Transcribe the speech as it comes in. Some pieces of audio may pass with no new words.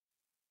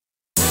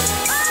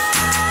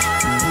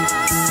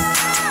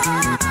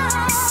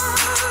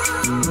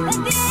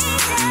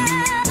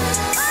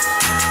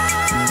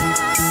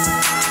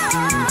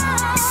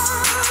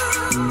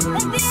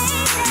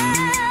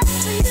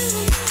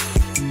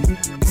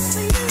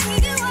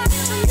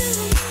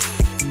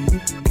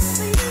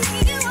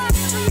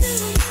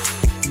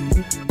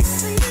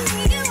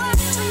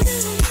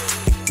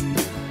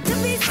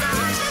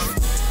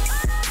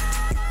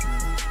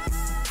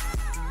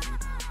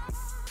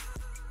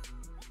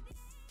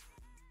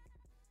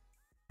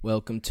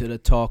Welcome to the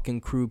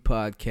Talking Crew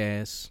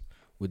podcast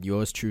with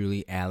yours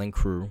truly, Alan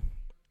Crew.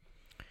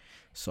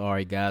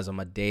 Sorry, guys,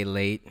 I'm a day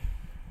late.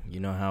 You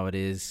know how it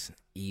is,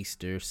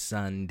 Easter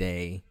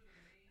Sunday.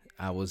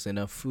 I was in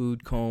a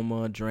food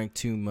coma, drank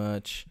too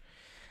much.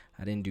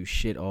 I didn't do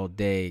shit all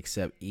day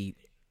except eat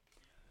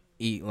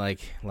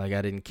like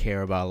I didn't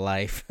care about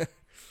life.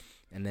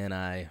 And then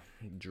I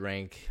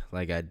drank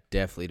like I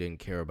definitely didn't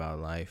care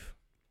about life.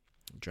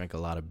 Drank a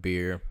lot of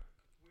beer.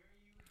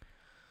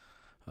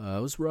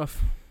 It was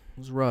rough.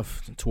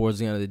 Towards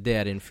the end of the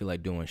day, I didn't feel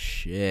like doing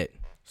shit.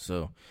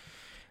 So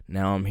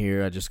now I'm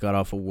here. I just got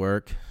off of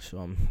work. So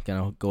I'm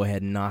going to go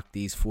ahead and knock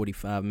these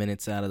 45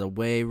 minutes out of the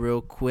way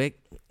real quick.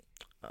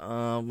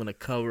 I'm going to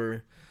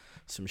cover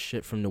some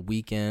shit from the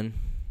weekend.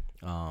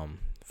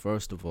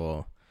 First of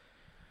all,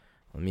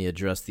 let me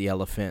address the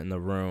elephant in the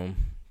room.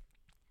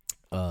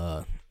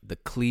 The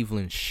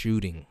Cleveland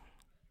shooting.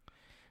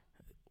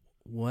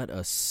 What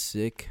a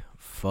sick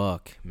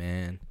fuck,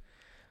 man.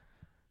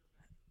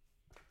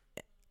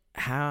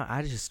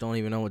 I just don't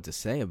even know what to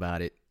say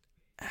about it.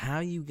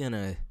 How you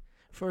gonna?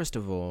 First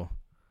of all,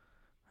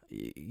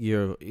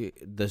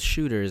 the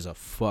shooter is a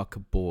fuck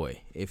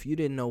boy. If you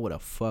didn't know what a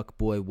fuck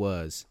boy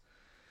was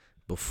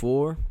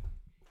before,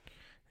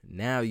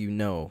 now you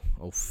know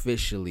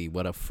officially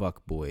what a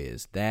fuck boy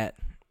is. That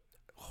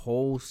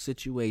whole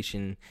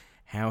situation,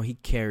 how he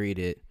carried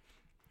it,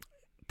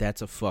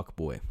 that's a fuck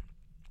boy.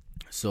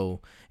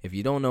 So if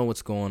you don't know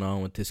what's going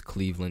on with this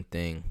Cleveland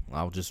thing,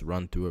 I'll just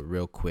run through it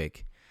real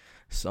quick.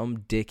 Some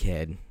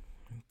dickhead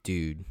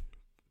dude,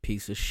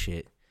 piece of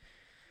shit.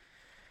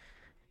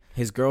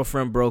 His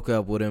girlfriend broke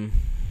up with him.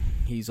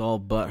 He's all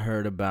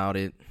butthurt about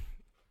it.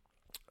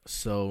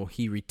 So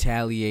he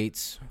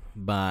retaliates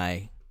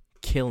by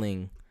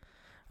killing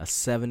a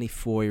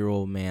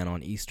 74-year-old man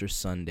on Easter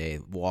Sunday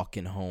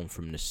walking home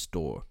from the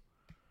store.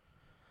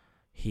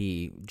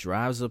 He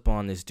drives up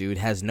on this dude,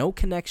 has no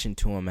connection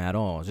to him at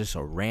all. Just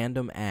a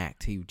random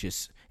act. He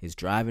just is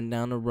driving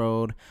down the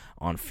road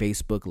on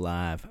Facebook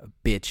Live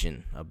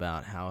bitching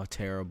about how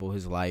terrible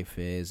his life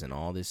is and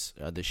all this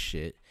other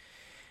shit.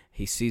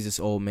 He sees this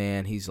old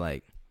man. He's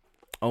like,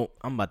 oh,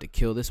 I'm about to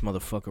kill this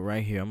motherfucker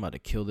right here. I'm about to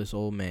kill this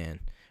old man.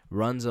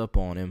 Runs up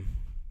on him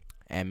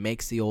and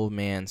makes the old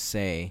man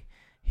say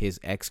his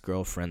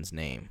ex-girlfriend's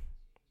name.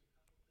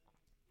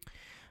 I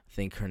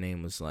think her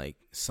name was like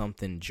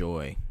something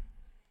Joy.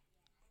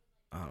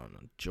 I don't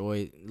know,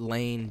 Joy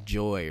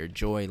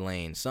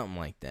Lane, something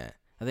like that.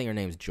 I think her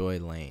name's Joy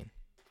Lane.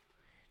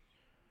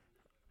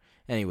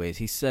 Anyways,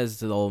 he says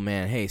to the old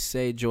man, hey,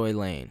 say Joy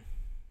Lane.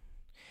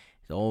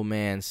 The old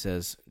man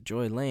says,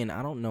 Joy Lane?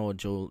 I don't know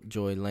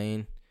Joy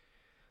Lane.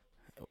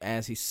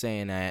 As he's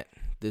saying that,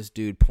 this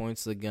dude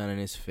points the gun in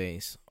his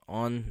face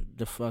on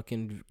the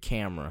fucking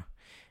camera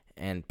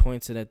and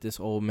points it at this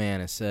old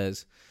man and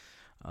says,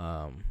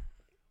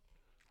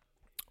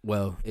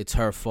 well, it's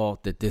her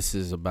fault that this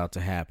is about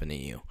to happen to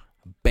you.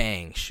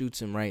 Bang, shoots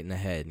him right in the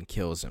head and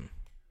kills him.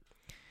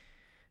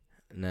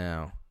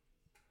 Now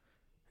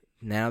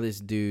this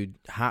dude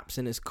hops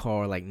in his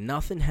car like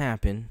nothing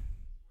happened,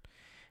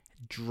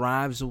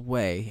 drives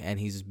away, and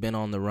he's been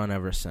on the run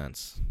ever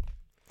since.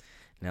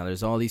 Now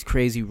there's all these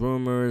crazy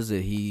rumors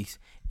that he's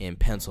in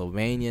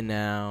Pennsylvania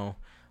now,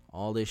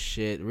 all this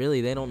shit. Really,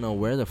 they don't know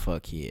where the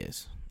fuck he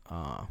is.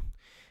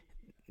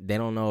 They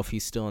don't know if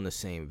he's still in the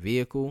same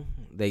vehicle.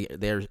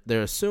 They're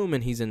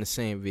assuming he's in the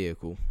same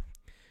vehicle,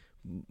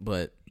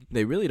 but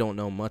they really don't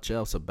know much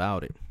else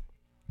about it.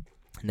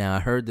 Now, I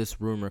heard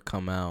this rumor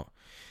come out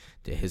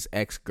that his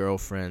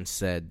ex-girlfriend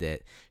said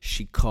that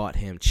she caught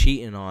him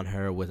cheating on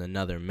her with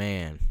another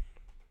man.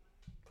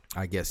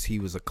 I guess he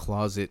was a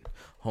closet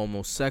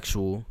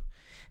homosexual,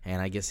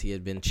 and I guess he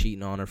had been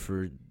cheating on her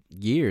for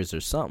years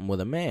or something with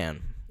a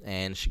man,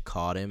 and she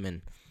caught him,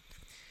 and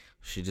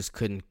she just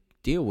couldn't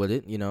deal with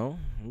it, you know,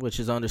 which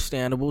is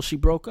understandable. She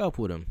broke up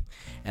with him,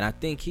 and I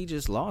think he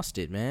just lost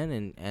it,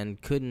 man,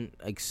 and couldn't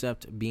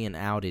accept being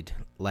outed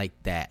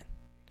like that,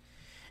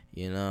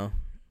 you know,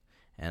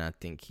 and I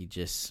think he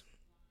just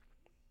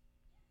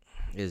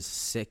is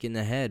sick in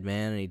the head,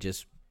 man, and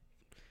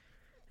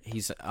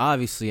he's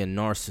obviously a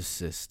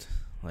narcissist.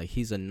 Like,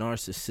 he's a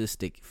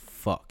narcissistic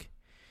fuck,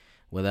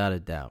 without a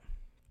doubt.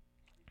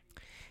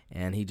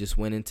 And he just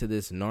went into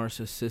this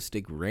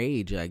narcissistic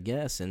rage, I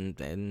guess, and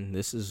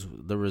this is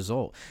the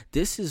result.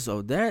 There's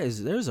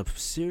a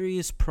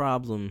serious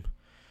problem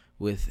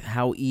with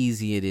how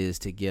easy it is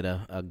to get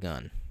a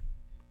gun.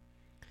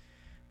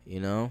 You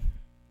know?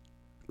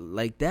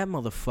 Like, that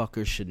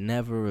motherfucker should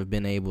never have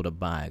been able to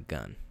buy a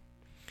gun.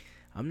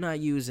 I'm not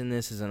using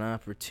this as an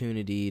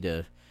opportunity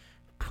to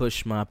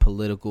push my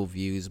political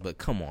views, but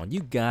come on,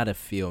 you gotta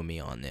feel me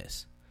on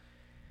this.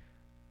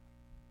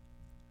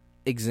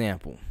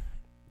 Example.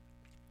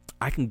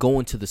 I can go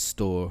into the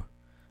store,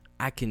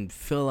 I can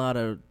fill out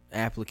an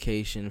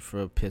application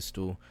for a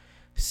pistol,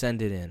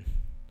 send it in.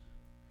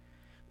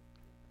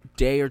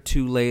 Day or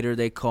two later,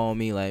 they call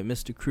me like,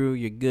 Mr. Crew,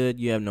 you're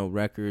good, you have no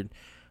record.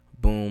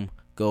 Boom,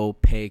 go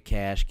pay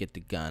cash, get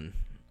the gun.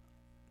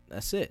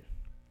 That's it.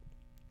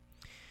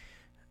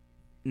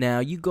 Now,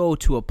 you go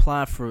to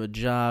apply for a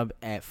job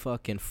at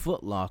fucking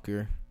Foot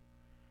Locker,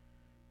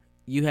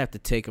 you have to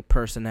take a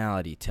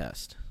personality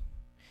test.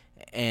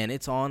 And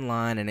it's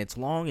online, and it's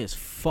long as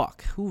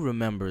fuck. Who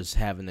remembers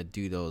having to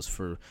do those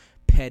for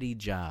petty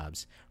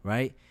jobs,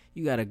 right?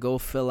 You got to go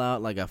fill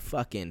out like a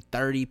fucking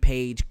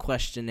 30-page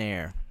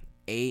questionnaire,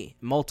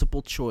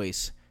 multiple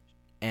choice,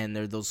 and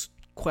they're those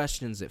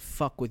questions that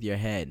fuck with your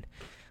head.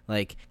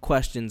 Like,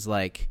 questions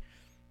like,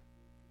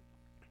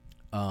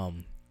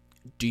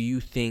 do you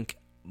think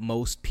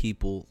most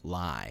people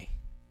lie?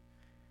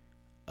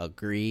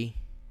 Agree?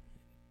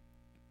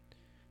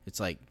 It's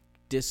like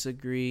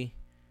disagree,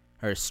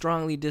 or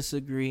strongly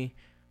disagree,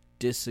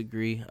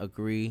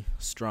 agree,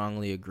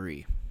 strongly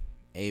agree.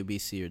 A, B,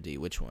 C, or D.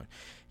 Which one?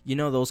 You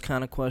know those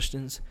kind of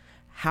questions?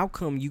 How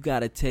come you got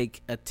to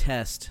take a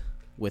test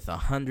with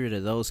 100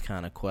 of those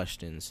kind of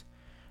questions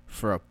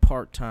for a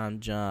part-time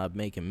job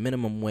making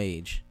minimum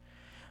wage?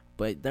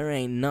 But there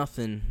ain't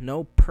nothing,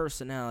 no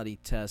personality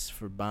test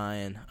for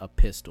buying a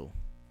pistol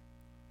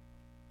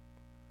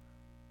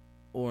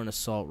or an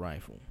assault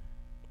rifle.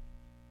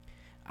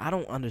 I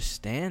don't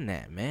understand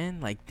that,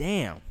 man. Like,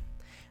 damn.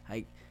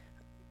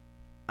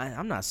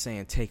 I'm not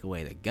saying take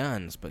away the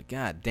guns, but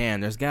god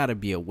damn, there's got to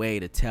be a way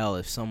to tell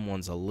if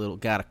someone's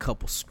got a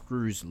couple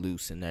screws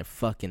loose in their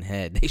fucking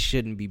head. They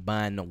shouldn't be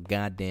buying no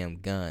goddamn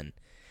gun.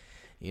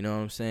 You know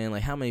what I'm saying?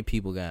 Like, how many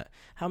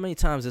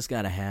times this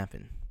got to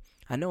happen?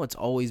 I know it's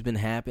always been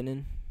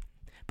happening,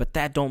 but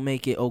that don't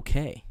make it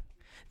okay.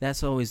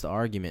 That's always the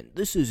argument.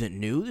 This isn't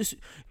new.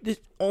 This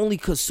only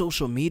 'cause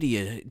social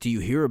media do you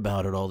hear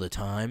about it all the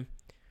time.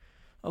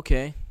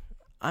 Okay,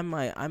 I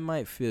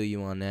might feel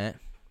you on that.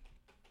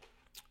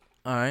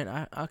 All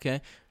right, okay.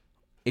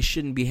 It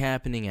shouldn't be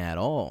happening at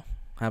all.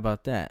 How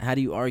about that? How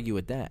do you argue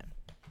with that?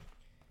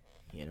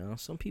 You know,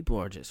 some people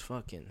are just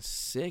fucking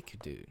sick,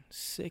 dude.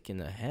 Sick in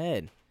the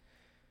head.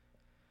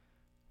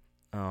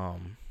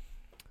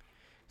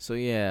 So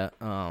yeah,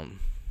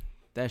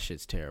 that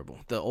shit's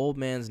terrible. The old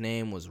man's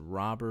name was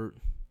Robert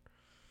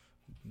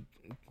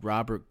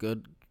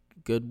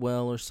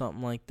Goodwell or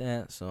something like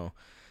that. So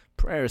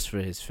prayers for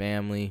his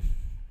family.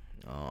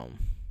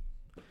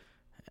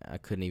 I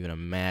couldn't even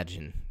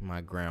imagine my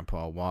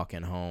grandpa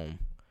walking home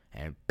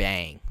and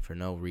bang for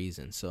no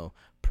reason. So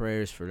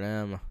prayers for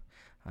them.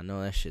 I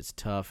know that shit's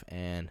tough,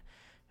 and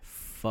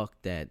fuck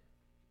that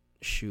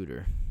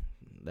shooter.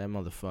 That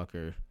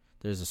motherfucker,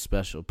 there's a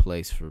special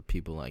place for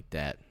people like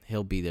that.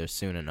 He'll be there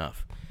soon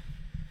enough.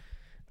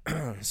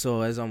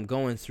 So as I'm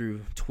going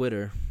through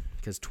Twitter,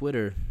 because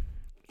Twitter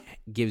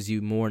gives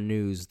you more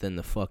news than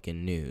the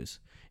fucking news.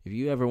 If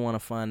you ever want to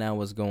find out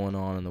what's going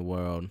on in the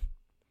world,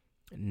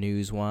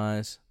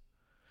 news-wise,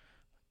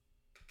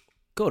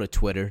 go to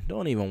Twitter.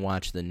 Don't even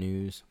watch the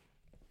news.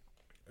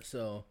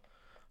 So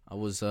I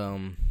was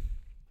going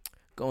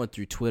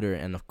through Twitter,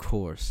 and of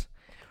course,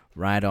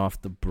 right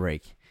off the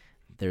break,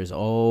 there's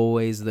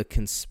always the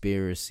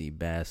conspiracy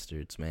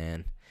bastards,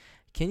 man.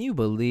 Can you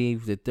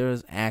believe that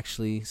there's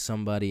actually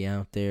somebody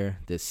out there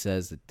that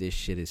says that this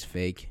shit is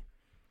fake?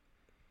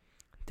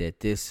 That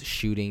this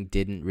shooting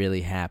didn't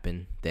really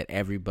happen? That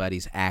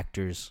everybody's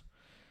actors?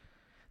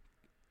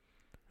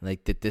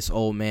 Like, that this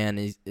old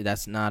man,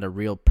 that's not a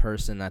real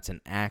person, that's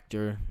an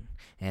actor?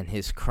 And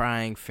his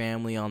crying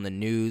family on the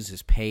news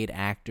is paid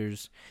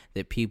actors?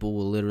 That people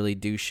will literally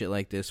do shit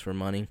like this for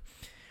money?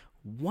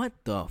 What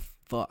the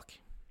fuck?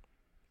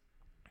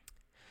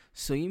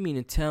 So you mean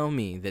to tell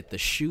me that the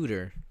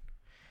shooter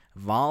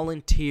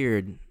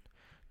volunteered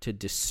to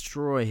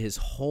destroy his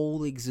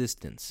whole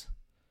existence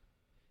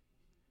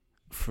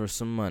for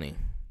some money,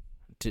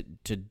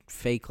 to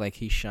fake like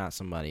he shot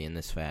somebody in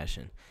this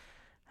fashion?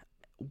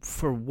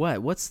 For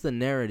what? What's the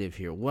narrative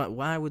here?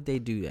 Why would they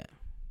do that?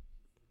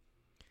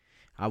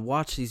 I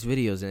watch these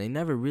videos and they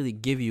never really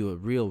give you a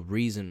real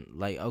reason.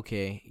 Like,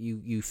 okay,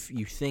 you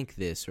think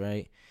this,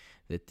 right?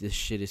 That this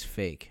shit is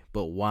fake,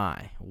 but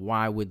why?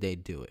 Why would they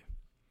do it?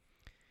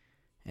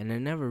 And they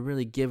never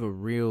really give a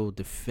real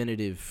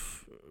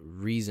definitive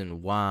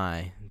reason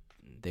why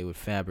they would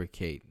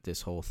fabricate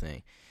this whole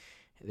thing.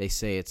 They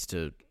say it's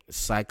to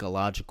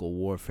psychological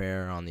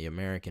warfare on the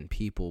American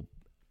people.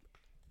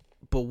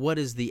 But what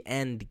is the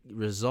end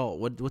result?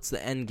 What's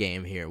the end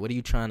game here? What are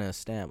you trying to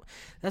establish?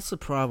 That's the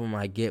problem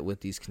I get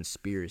with these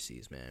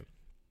conspiracies, man.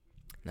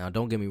 Now,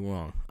 don't get me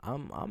wrong.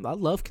 I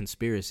love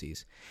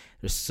conspiracies.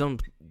 There's some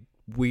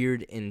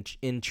weird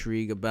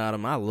intrigue about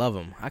them. I love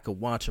them. I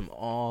could watch them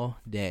all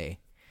day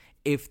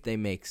if they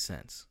make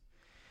sense.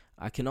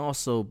 I can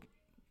also,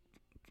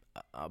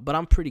 but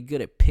I'm pretty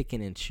good at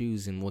picking and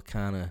choosing what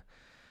kind of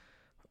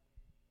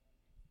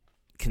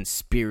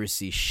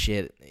conspiracy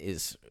shit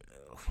is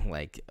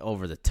like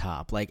over the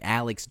top. Like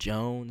Alex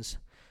Jones,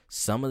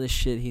 some of the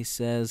shit he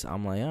says,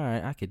 I'm like, all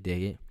right, I could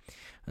dig it.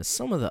 And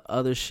some of the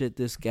other shit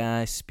this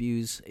guy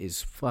spews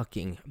is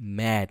fucking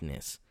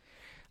madness.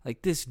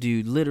 Like, this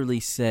dude literally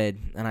said,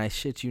 and I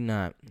shit you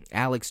not,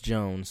 Alex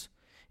Jones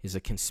is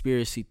a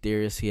conspiracy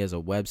theorist. He has a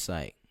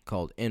website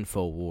called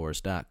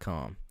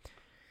Infowars.com.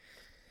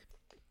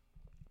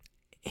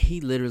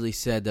 He literally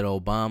said that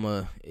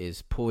Obama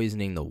is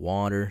poisoning the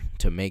water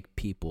to make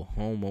people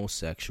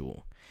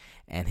homosexual.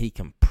 And he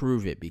can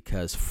prove it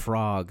because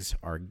frogs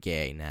are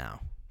gay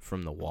now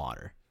from the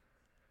water.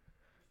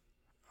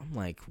 I'm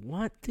like,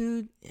 what,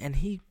 dude? And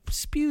he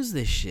spews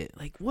this shit.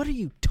 Like, what are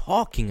you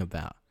talking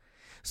about?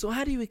 So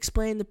how do you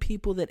explain to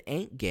people that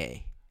ain't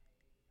gay?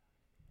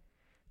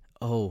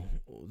 Oh,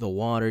 the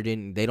water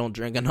they don't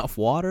drink enough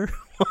water?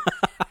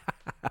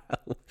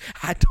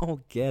 I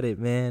don't get it,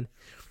 man.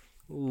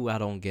 Ooh, I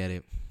don't get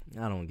it.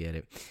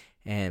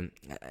 And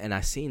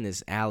I seen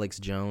this Alex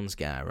Jones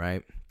guy,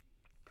 right?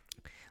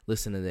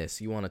 Listen to this.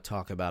 You want to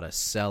talk about a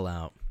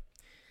sellout.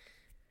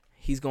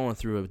 He's going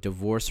through a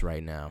divorce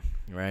right now,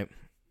 right?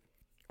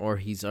 Or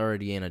he's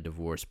already in a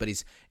divorce, but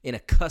he's in a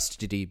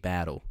custody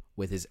battle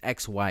with his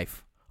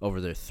ex-wife over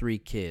their 3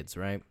 kids,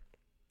 right?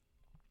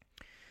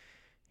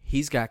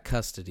 He's got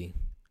custody,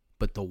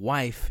 but the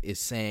wife is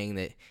saying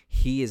that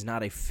he is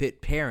not a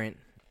fit parent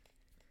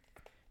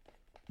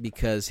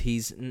because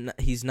he's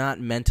not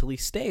mentally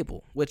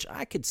stable, which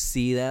I could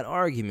see that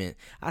argument.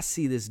 I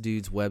see this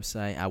dude's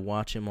website. I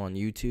watch him on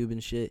YouTube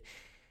and shit.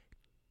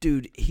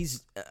 Dude,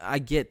 I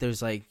get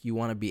there's like, you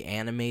want to be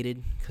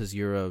animated because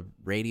you're a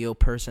radio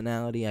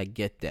personality. I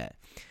get that.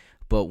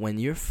 But when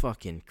you're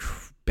fucking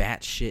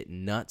batshit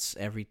nuts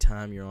every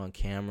time you're on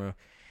camera,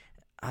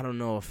 I don't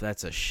know if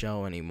that's a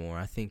show anymore.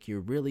 I think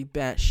you're really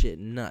batshit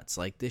nuts.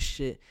 Like, this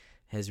shit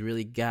has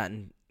really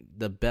gotten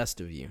the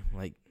best of you.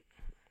 Like,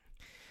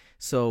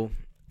 so,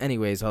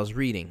 anyways, I was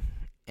reading,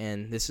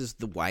 and this is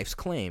the wife's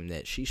claim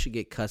that she should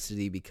get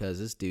custody because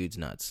this dude's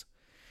nuts.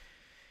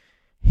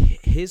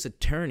 His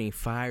attorney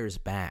fires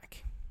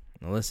back.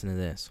 Now listen to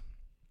this.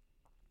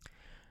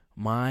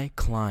 My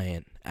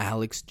client,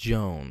 Alex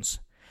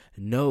Jones,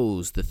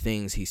 knows the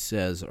things he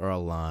says are a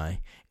lie.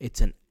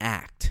 It's an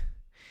act.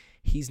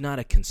 He's not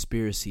a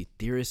conspiracy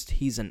theorist.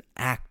 He's an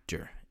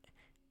actor.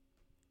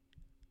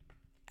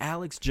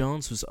 Alex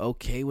Jones was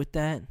okay with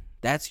that?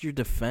 That's your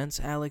defense,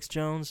 Alex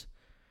Jones?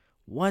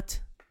 What?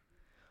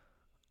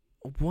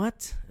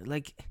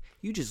 Like,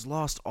 you just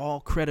lost all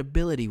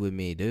credibility with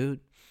me, dude.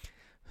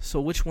 So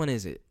which one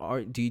is it?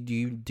 Do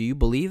you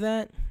believe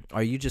that?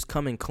 Are you just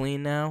coming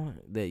clean now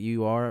that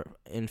you are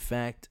in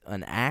fact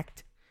an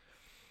act?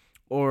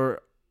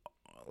 Or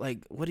like,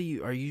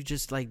 are you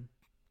just like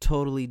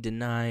totally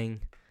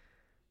denying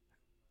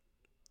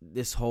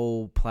this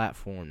whole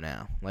platform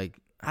now? Like,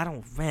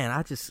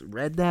 I just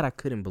read that. I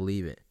couldn't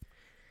believe it.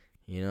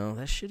 You know,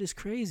 that shit is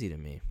crazy to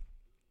me.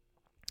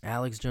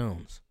 Alex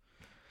Jones.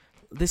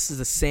 This is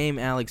the same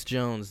Alex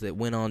Jones that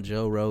went on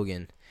Joe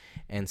Rogan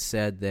and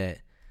said that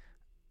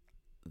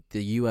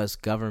the U.S.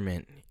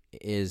 government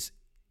is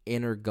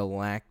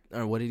intergalactic,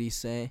 or what did he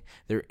say?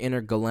 They're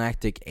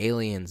intergalactic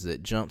aliens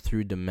that jump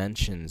through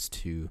dimensions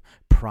to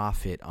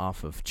profit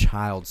off of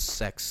child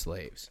sex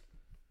slaves.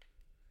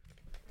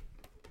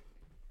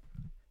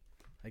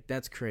 Like,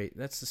 that's crazy.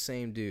 That's the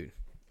same dude.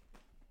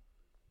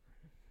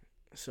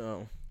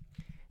 So,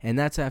 and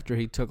that's after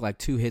he took like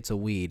 2 hits of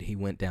weed. He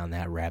went down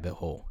that rabbit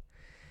hole.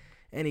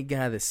 Any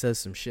guy that says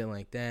some shit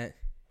like that,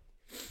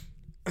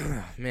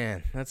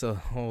 man, that's a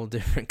whole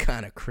different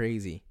kind of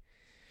crazy.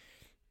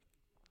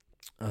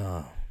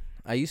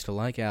 I used to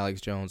like Alex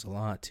Jones a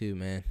lot too,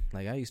 man.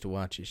 Like, I used to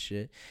watch his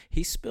shit.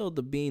 He spilled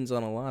the beans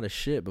on a lot of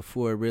shit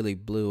before it really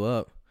blew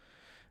up.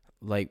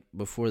 Like,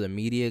 before the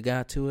media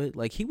got to it.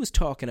 Like, he was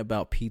talking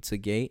about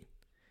Pizzagate.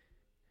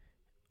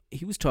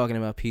 He was talking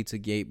about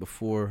Pizzagate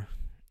before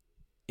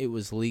it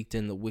was leaked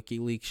in the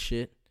WikiLeaks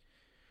shit.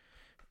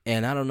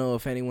 And I don't know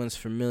if anyone's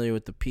familiar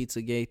with the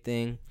Pizzagate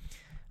thing.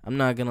 I'm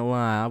not gonna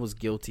lie, I was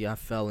guilty. I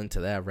fell into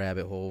that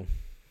rabbit hole.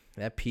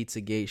 That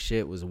Pizzagate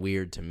shit was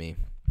weird to me.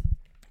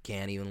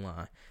 Can't even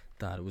lie.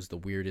 Thought it was the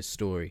weirdest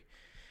story.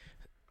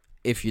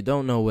 If you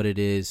don't know what it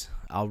is,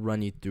 I'll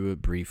run you through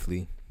it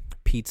briefly.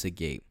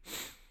 Pizzagate.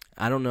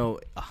 I don't know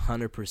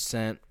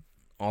 100%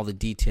 all the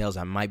details.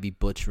 I might be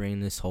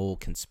butchering this whole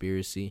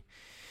conspiracy.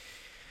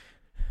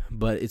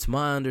 But it's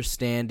my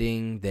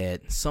understanding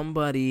that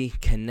somebody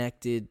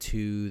connected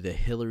to the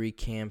Hillary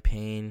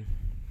campaign.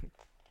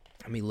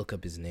 Let me look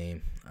up his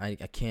name. I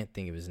can't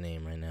think of his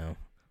name right now.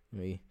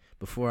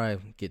 Before I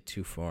get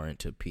too far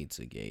into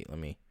Pizzagate,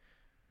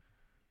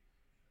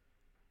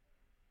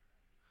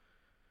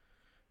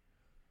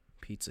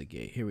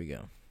 Pizzagate. Here we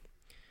go.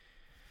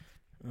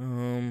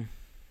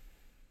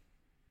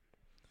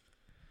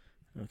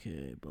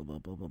 Okay, blah, blah,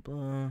 blah, blah,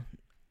 blah.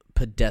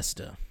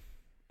 Podesta.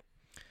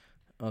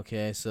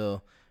 Okay,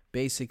 so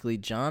basically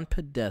John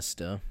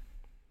Podesta,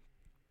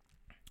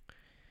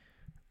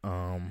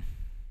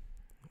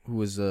 who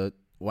was a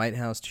White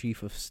House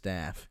chief of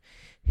staff,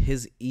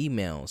 his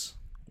emails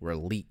were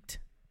leaked.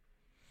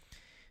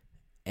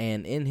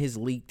 And in his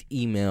leaked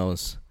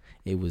emails,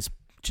 it was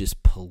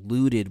just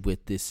polluted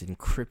with this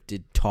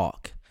encrypted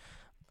talk.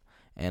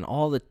 And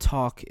all the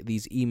talk,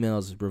 these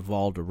emails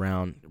revolved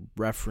around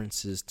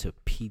references to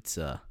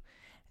pizza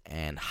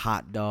and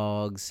hot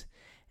dogs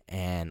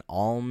and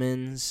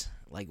almonds,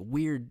 like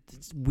weird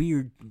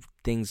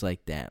things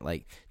like that,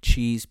 like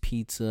cheese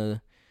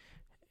pizza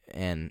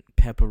and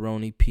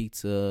pepperoni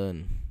pizza,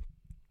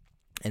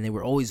 and they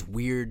were always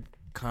weird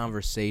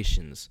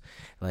conversations,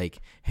 like,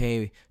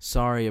 hey,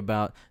 sorry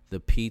about the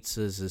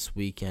pizzas this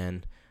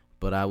weekend,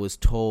 but I was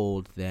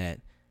told that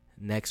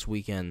next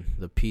weekend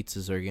the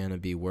pizzas are going to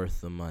be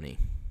worth the money,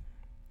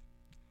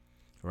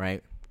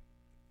 right?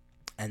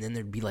 And then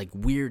there'd be like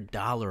weird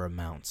dollar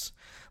amounts,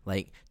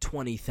 like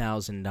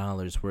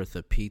 $20,000 worth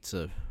of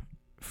pizza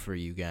for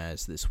you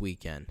guys this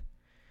weekend.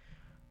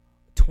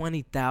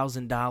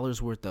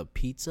 $20,000 worth of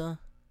pizza?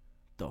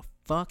 The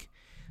fuck?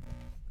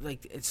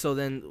 Like, so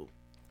then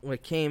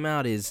what came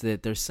out is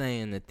that they're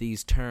saying that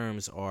these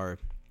terms are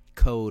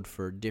code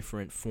for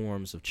different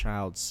forms of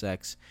child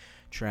sex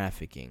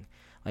trafficking.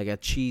 Like a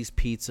cheese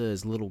pizza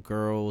is little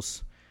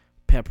girls,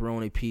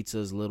 pepperoni pizza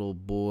is little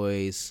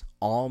boys,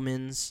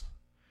 almonds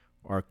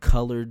are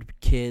colored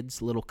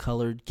kids, little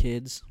colored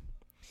kids,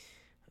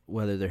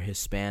 whether they're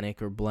Hispanic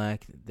or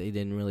black. They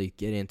didn't really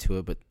get into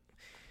it, but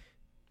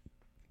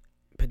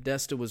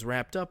Podesta was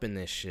wrapped up in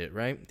this shit,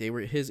 right? They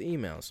were his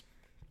emails.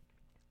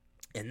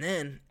 And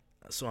then,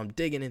 so I'm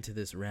digging into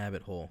this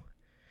rabbit hole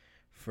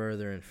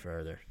further and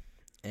further,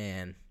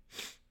 and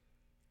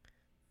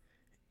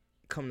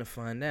come to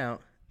find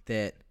out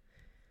that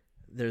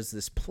there's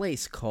this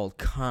place called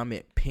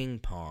Comet Ping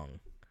Pong,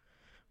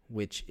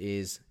 which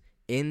is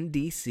in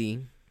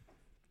DC,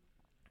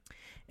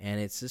 and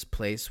it's this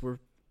place where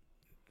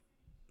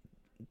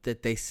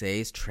that they say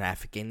is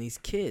trafficking these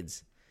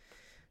kids.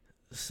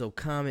 So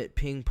Comet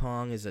Ping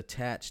Pong is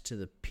attached to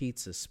the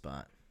pizza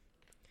spot,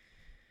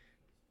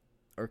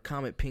 or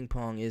Comet Ping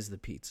Pong is the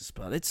pizza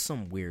spot. It's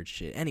some weird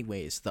shit.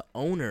 Anyways, the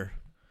owner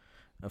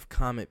of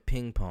Comet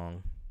Ping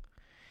Pong,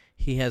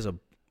 he has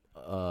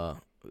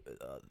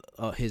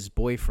his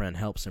boyfriend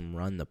helps him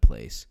run the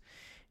place,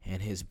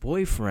 and his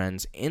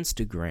boyfriend's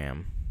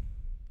Instagram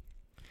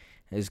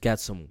has got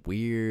some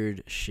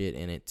weird shit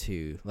in it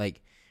too,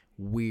 like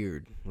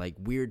weird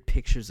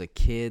pictures of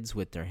kids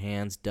with their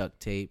hands duct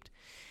taped,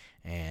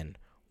 and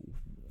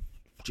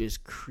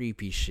just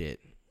creepy shit.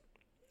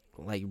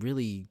 Like,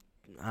 really,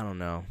 I don't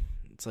know.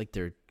 It's like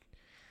they're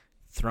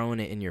throwing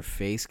it in your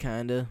face,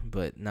 kinda,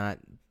 but not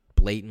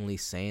blatantly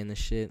saying the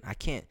shit. I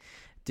can't,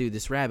 dude.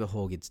 This rabbit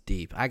hole gets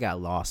deep. I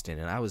got lost in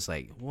it. I was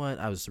like, what?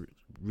 I was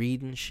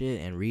reading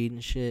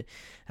shit.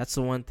 That's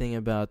the one thing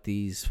about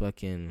these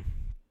fucking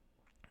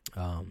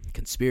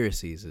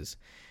conspiracies is,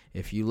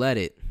 if you let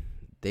it,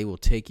 they will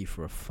take you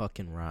for a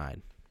fucking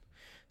ride.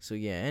 So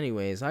yeah,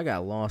 anyways, I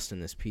got lost in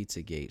this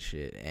Pizzagate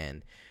shit,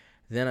 and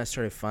then I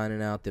started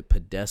finding out that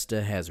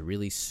Podesta has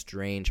really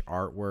strange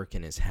artwork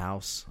in his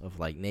house of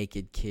like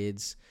naked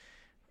kids,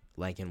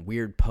 like in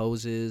weird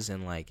poses,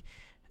 and like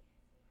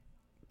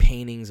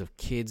paintings of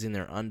kids in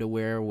their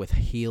underwear with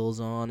heels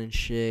on and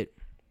shit.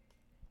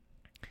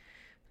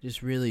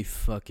 Just really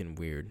fucking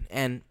weird.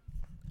 And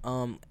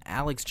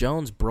Alex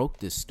Jones broke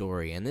this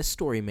story, and this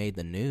story made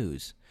the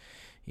news,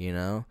 you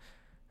know?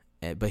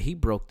 But he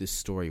broke this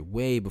story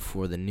way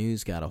before the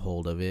news got a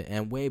hold of it,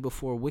 and way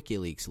before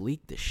WikiLeaks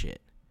leaked the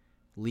shit.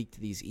 Leaked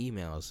these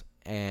emails.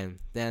 And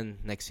then,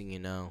 next thing you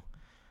know,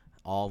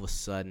 all of a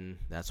sudden,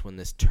 that's when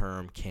this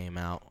term came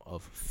out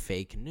of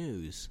fake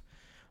news,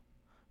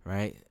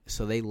 right?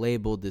 So they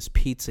labeled this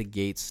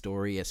Pizzagate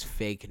story as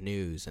fake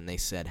news, and they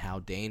said how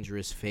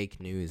dangerous fake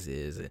news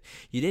is.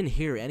 You didn't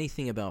hear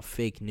anything about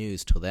fake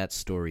news till that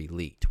story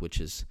leaked,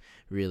 which is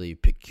really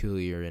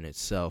peculiar in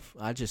itself.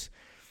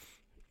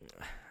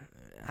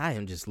 I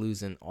am just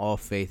losing all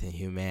faith in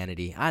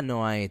humanity. I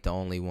know I ain't the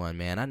only one,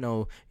 man. I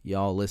know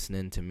y'all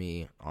listening to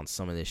me on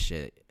some of this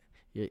shit.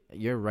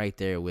 You're right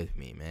there with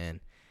me, man.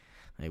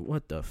 Like,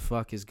 what the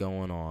fuck is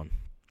going on?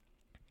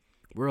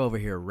 We're over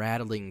here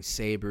rattling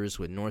sabers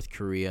with North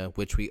Korea,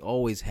 which we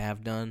always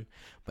have done.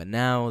 But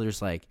now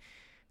there's like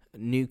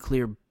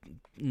nuclear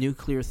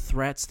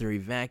threats. They're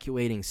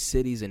evacuating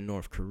cities in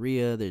North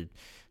Korea. They're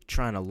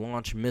trying to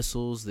launch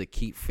missiles that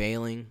keep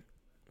failing.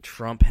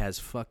 Trump has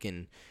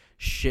fucking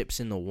ships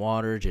in the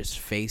water just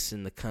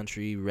facing the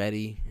country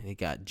ready. They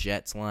got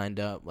jets lined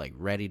up, like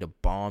ready to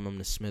bomb them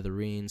to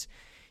smithereens.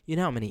 You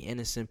know how many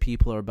innocent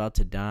people are about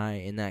to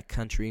die in that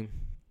country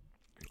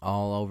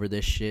all over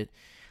this shit?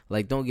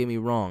 Like, don't get me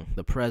wrong,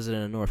 the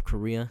president of North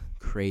Korea,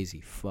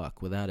 crazy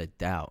fuck, without a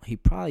doubt. He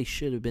probably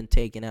should have been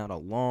taken out a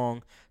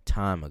long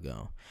time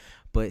ago.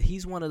 But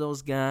he's one of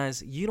those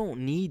guys, you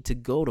don't need to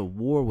go to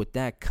war with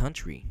that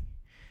country.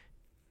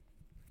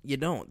 You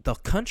don't. The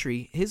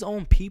country, his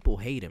own people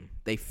hate him.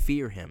 They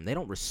fear him. They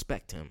don't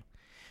respect him.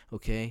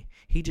 Okay?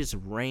 He just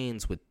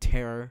reigns with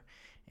terror,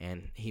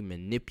 and he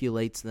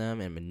manipulates them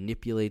and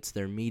manipulates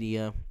their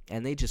media,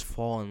 and they just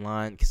fall in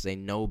line because they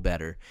know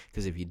better.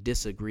 Because if you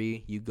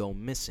disagree, you go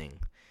missing.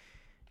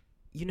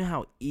 You know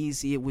how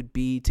easy it would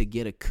be to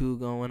get a coup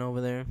going over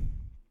there?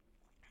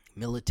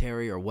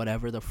 Military or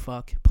whatever the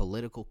fuck.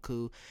 Political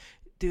coup.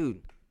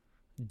 Dude,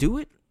 do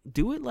it.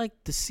 Do it like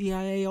the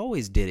CIA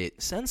always did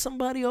it. Send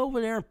somebody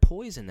over there and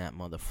poison that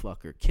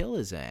motherfucker. Kill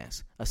his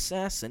ass.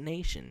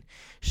 Assassination.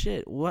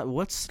 Shit,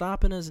 what's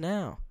stopping us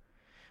now?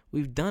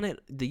 We've done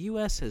it. The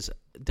U.S. has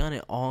done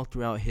it all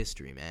throughout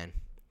history, man.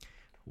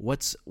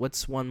 What's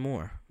one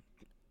more?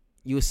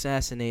 You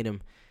assassinate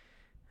him,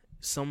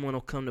 someone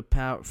will come to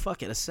power.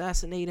 Fuck it,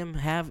 assassinate him,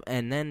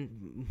 and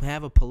then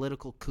have a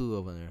political coup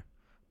over there.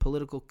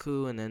 Political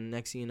coup, and then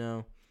next thing you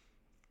know,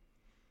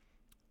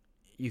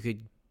 you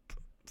could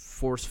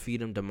force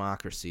feed him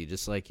democracy,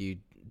 just like you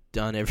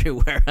done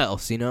everywhere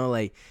else.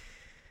 Like,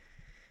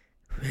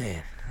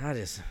 man,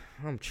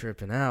 I'm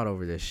tripping out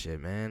over this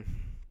shit, man.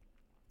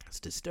 It's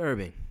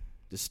disturbing.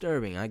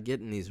 I get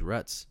in these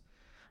ruts,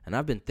 and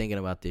I've been thinking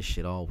about this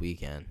shit all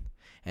weekend.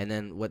 And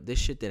then this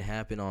shit that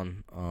happened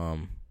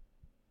on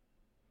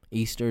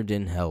Easter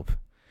didn't help.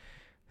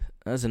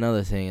 That's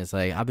another thing. It's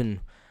like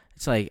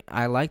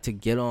I like to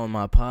get on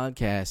my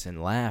podcast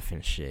and laugh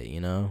and shit,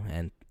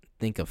 and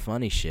think of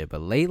funny shit.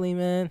 But lately,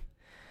 man,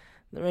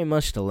 there ain't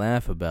much to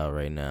laugh about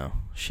right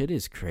now. Shit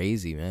is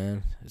crazy,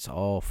 man. It's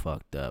all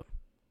fucked up.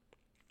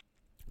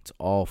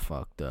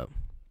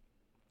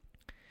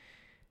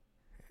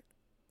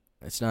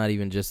 It's not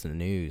even just the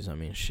news. I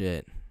mean,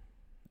 shit.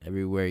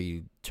 Everywhere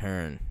you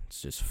turn,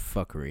 it's just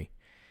fuckery.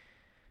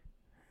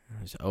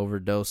 There's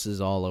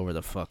overdoses all over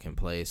the fucking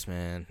place,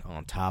 man.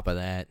 On top of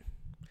that,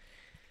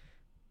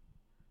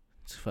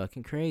 it's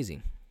fucking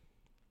crazy.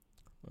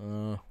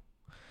 Let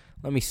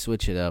me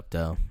switch it up,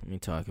 though. Let me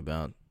talk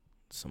about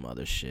some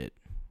other shit.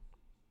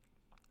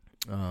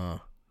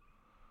 I'll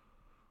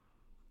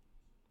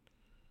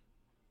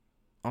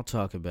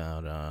talk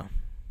about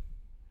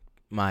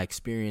my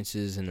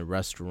experiences in the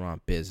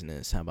restaurant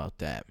business. How about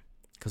that?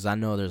 Because I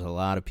know there's a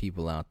lot of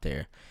people out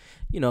there,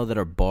 that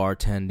are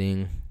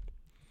bartending,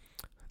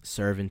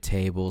 serving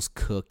tables,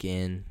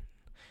 cooking,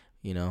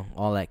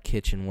 all that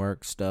kitchen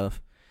work stuff.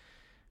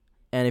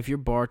 And if you're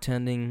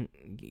bartending,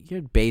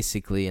 you're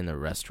basically in the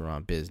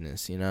restaurant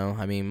business,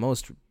 I mean,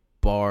 most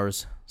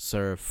bars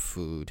serve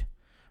food,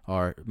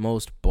 or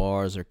most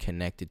bars are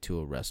connected to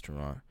a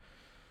restaurant.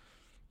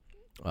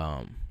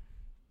 So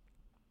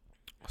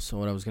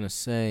what I was going to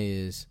say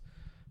is,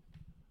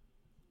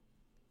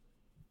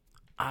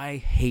 I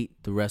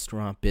hate the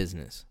restaurant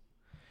business.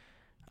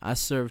 I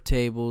serve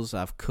tables.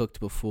 I've cooked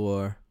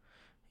before.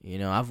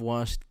 I've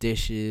washed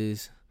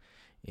dishes.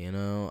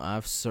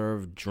 I've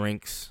served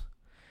drinks.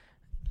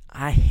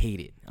 I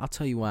hate it. I'll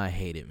tell you why I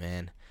hate it,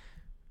 man.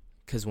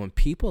 Because when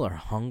people are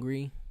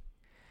hungry,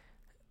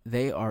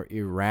 they are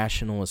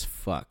irrational as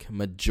fuck.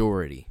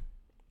 Majority.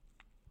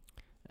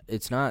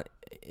 It's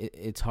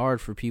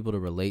hard for people to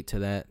relate to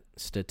that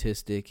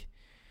statistic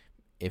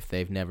if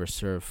they've never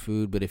served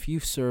food. But if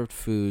you've served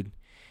food,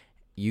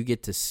 you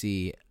get to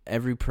see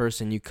every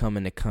person you come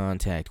into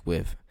contact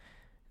with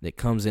that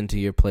comes into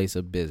your place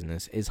of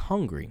business is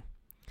hungry.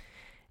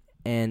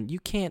 And you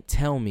can't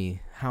tell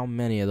me how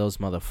many of those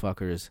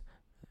motherfuckers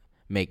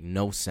make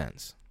no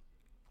sense.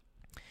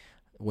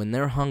 When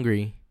they're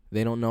hungry,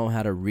 they don't know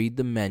how to read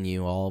the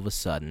menu all of a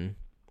sudden.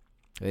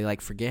 They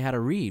forget how to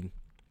read.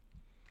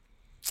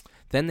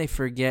 Then they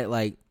forget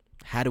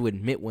how to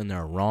admit when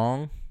they're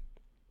wrong.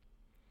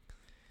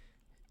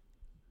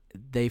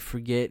 They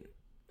forget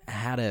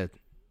how to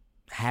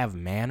have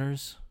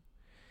manners.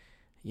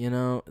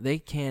 They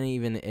can't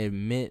even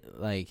admit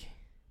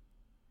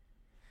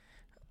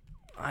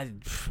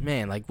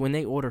when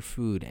they order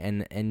food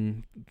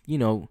and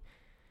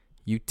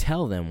you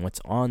tell them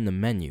what's on the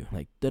menu.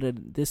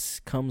 This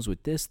comes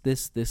with this,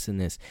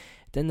 and this.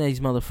 Then these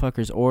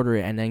motherfuckers order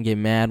it and then get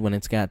mad when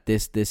it's got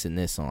this, and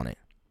this on it.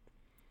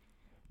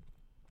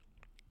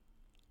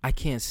 I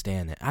can't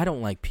stand it. I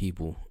don't like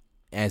people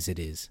as it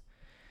is.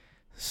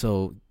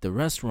 So the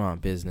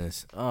restaurant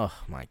business, oh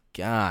my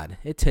God,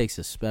 it takes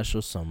a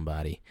special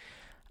somebody.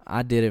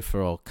 I did it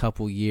for a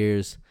couple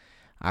years.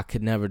 I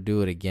could never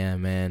do it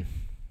again, man.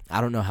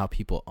 I don't know how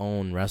people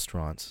own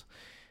restaurants.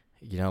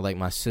 Like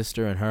my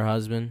sister and her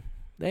husband,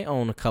 they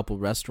own a couple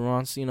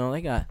restaurants. They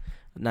got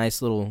a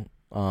nice little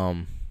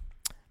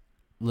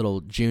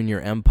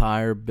junior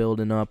empire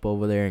building up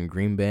over there in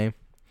Green Bay.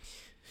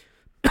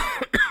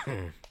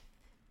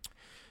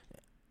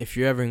 If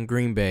you're ever in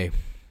Green Bay,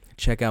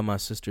 check out my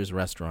sister's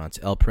restaurants,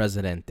 El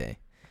Presidente.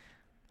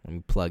 Let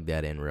me plug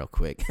that in real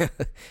quick.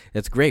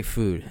 It's great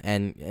food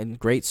and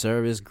great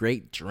service,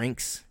 great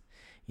drinks,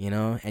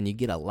 and you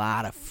get a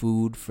lot of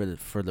food for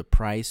the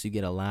price. You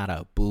get a lot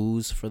of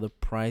booze for the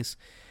price.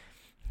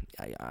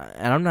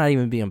 And I'm not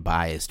even being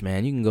biased,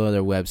 man. You can go to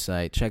their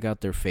website, check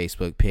out their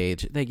Facebook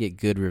page. They get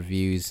good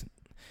reviews.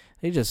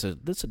 That's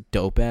a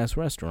dope-ass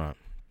restaurant.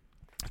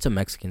 It's a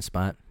Mexican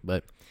spot,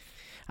 but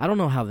I don't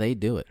know how they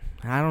do it.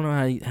 I don't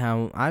know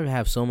how I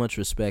have so much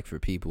respect for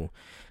people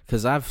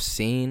because I've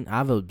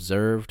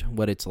observed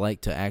what it's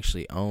like to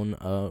actually own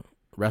a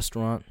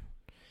restaurant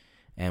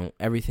and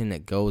everything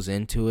that goes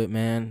into it,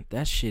 man.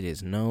 That shit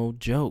is no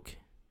joke.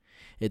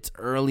 It's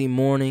early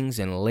mornings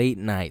and late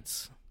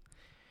nights,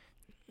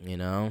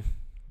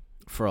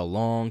 for a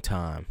long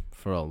time.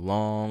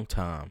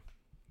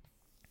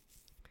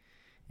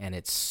 And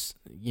it's,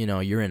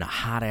 you're in a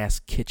hot-ass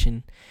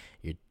kitchen.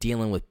 You're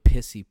dealing with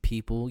pissy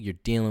people. You're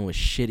dealing with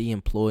shitty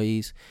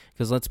employees.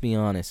 Because let's be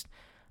honest,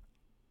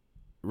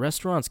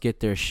 restaurants get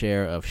their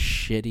share of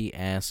shitty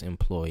ass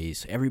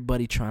employees.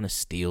 Everybody trying to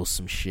steal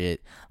some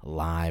shit,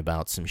 lie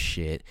about some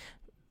shit,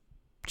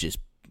 just,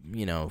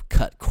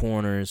 cut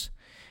corners.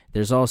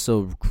 There's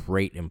also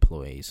great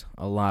employees,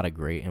 a lot of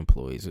great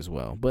employees as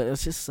well. But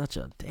it's just such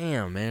a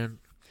damn, man.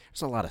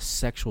 There's a lot of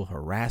sexual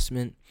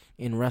harassment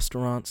in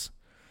restaurants.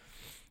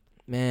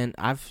 Man,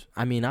 I've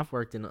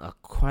worked in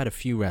quite a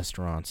few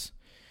restaurants,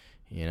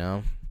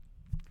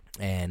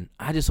 and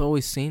I just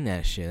always seen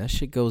that shit. That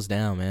shit goes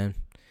down, man.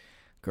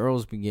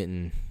 Girls be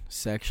getting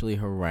sexually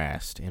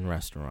harassed in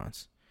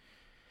restaurants.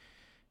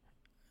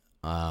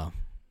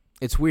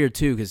 It's weird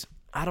too, because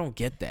I don't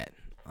get that.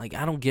 Like,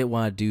 I don't get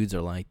why dudes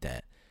are like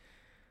that.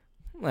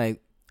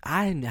 Like,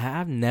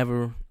 I've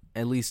never,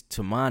 at least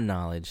to my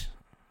knowledge,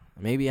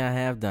 maybe I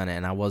have done it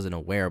and I wasn't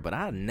aware, but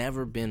I've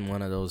never been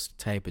one of those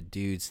type of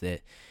dudes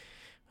that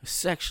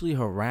sexually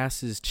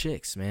harasses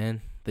chicks,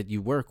 man, that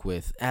you work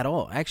with at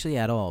all. Actually,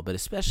 at all, but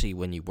especially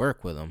when you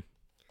work with them.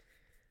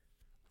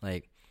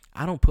 Like,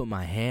 I don't put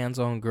my hands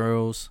on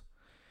girls.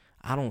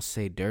 I don't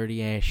say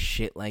dirty ass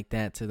shit like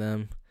that to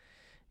them.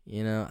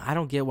 I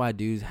don't get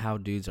how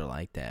dudes are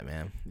like that,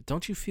 man.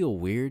 Don't you feel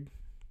weird?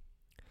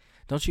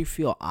 Don't you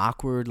feel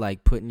awkward,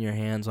 like putting your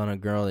hands on a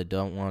girl that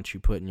don't want you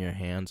putting your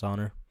hands on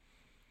her?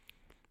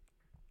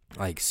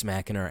 Like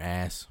smacking her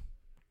ass.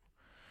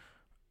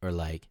 Or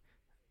like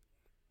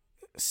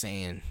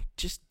saying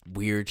just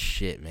weird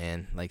shit,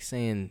 man. Like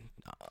saying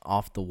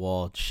off the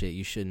wall shit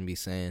you shouldn't be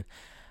saying.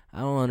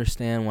 I don't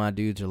understand why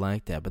dudes are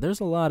like that, but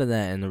there's a lot of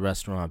that in the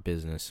restaurant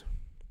business.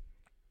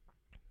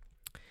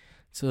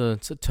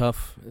 It's a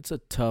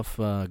tough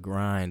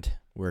grind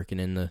working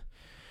in the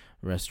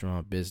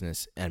restaurant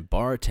business and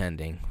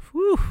bartending.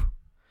 Whew.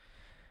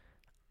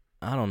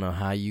 I don't know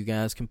how you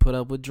guys can put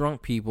up with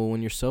drunk people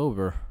when you're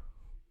sober.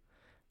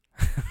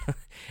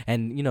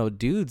 And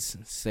dudes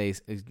say,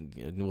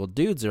 well,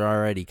 dudes are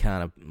already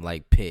kind of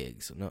like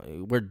pigs. No,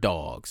 we're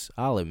dogs.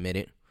 I'll admit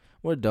it.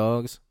 We're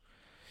dogs.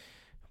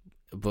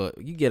 But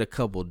you get a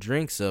couple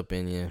drinks up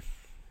in you.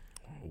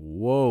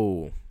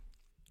 Whoa.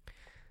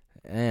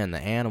 And the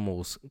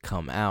animals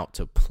come out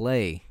to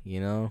play,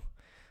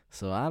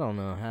 So I don't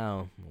know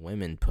how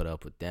women put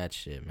up with that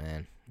shit,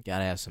 man.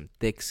 Gotta have some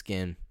thick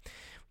skin.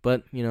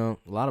 But, a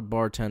lot of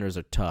bartenders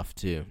are tough,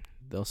 too.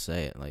 They'll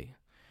say it, like,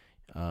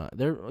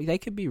 they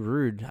could be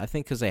rude, I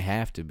think, because they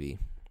have to be.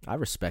 I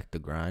respect the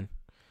grind.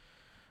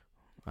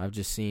 I've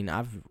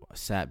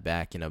sat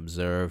back and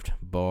observed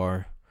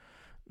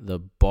the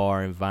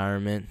bar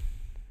environment.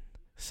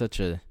 Such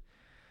a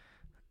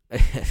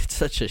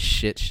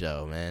shit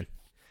show, man.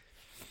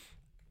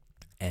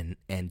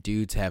 And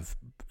dudes have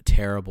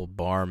terrible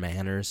bar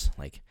manners,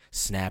 like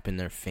snapping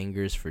their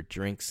fingers for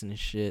drinks and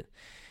shit,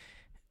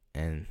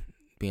 and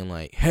being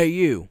like,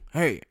 hey,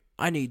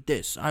 I need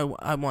this, I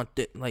want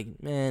this.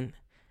 Like, man,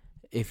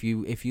 if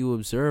you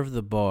observe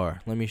the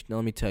bar, let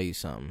me tell you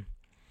something.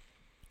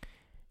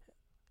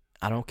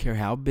 I don't care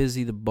how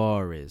busy the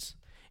bar is.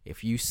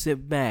 If you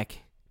sit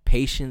back,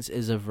 patience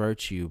is a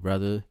virtue,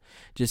 brother.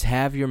 Just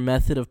have your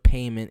method of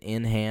payment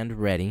in hand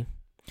ready.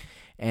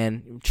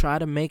 And try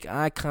to make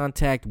eye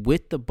contact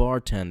with the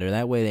bartender.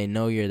 That way they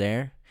know you're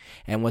there.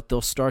 And what they'll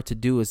start to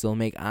do is they'll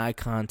make eye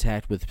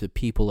contact with the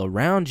people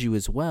around you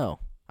as well.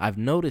 I've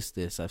noticed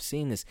this. I've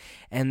seen this.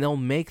 And they'll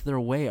make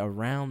their way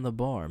around the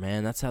bar,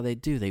 man. That's how they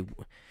do. They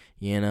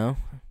boom,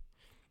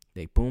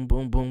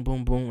 boom, boom,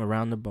 boom, boom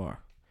around the bar.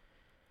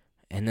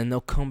 And then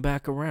they'll come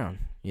back around,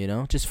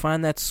 Just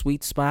find that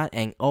sweet spot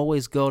and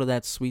always go to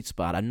that sweet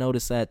spot. I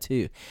noticed that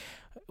too.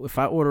 If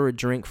I order a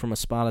drink from a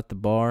spot at the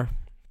bar,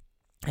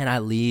 and I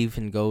leave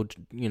and go,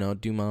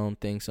 do my own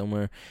thing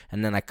somewhere,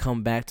 and then I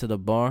come back to the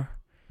bar,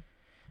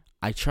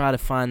 I try to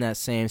find that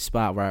same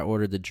spot where I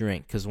ordered the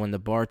drink, because when the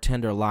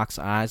bartender locks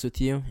eyes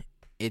with you,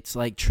 it's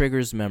like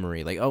triggers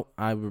memory. Like, oh,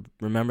 I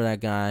remember that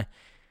guy.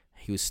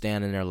 He was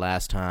standing there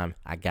last time.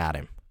 I got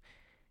him.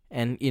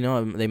 And,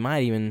 they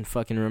might even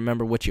fucking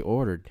remember what you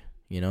ordered,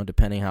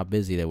 depending how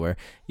busy they were.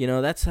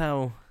 That's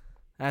how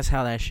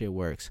that shit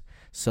works.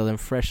 So then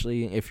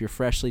if you're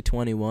freshly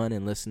 21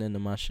 and listening to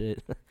my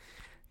shit,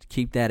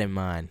 keep that in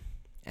mind.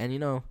 And,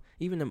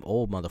 even them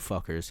old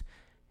motherfuckers,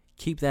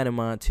 keep that in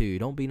mind, too.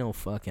 Don't be no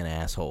fucking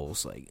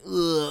assholes. Like,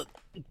 ugh,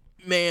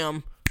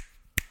 ma'am.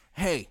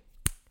 Hey,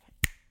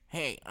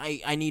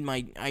 I need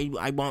my,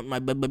 I want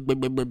my,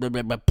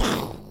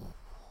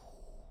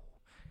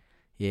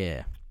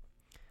 yeah,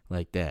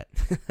 like that.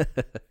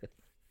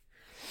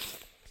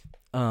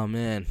 Oh,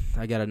 man,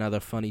 I got another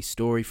funny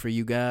story for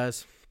you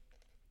guys.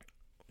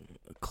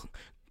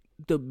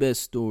 The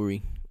best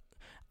story.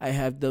 I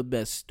have the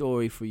best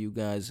story for you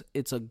guys.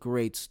 It's a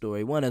great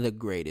story. One of the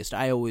greatest.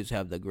 I always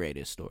have the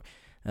greatest story.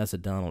 That's a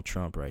Donald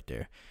Trump right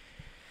there.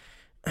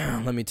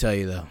 Let me tell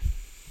you, though.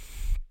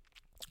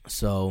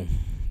 So,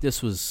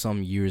 this was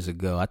some years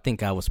ago. I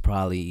think I was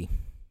probably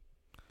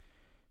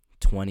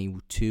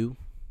 22.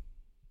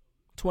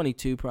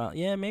 22,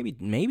 probably. Yeah, maybe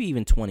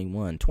even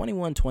 21.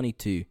 21,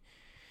 22.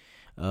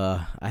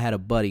 I had a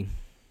buddy.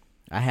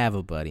 I have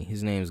a buddy.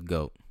 His name's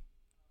Goat.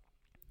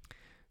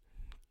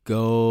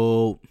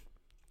 Goat.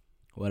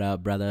 What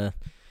up, brother?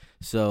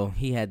 So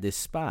he had this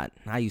spot.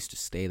 I used to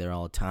stay there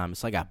all the time.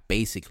 It's like I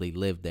basically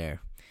lived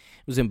there.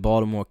 It was in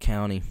Baltimore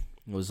County.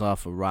 It was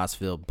off of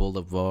Rossville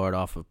Boulevard,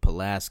 off of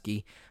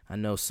Pulaski. I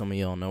know some of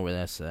y'all know where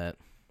that's at.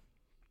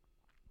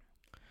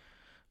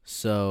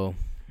 So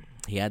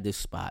he had this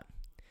spot.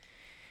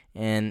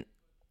 And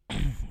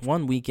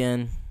one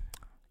weekend,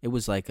 it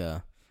was like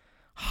a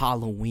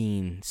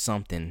Halloween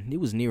something. It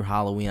was near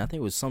Halloween. I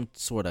think it was some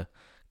sort of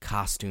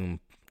costume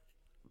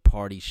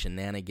party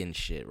shenanigan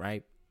shit,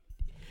 right?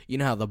 You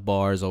know how the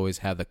bars always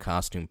have the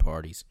costume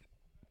parties.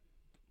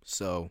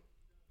 So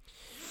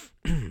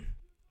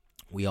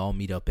we all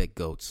meet up at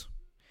Goats.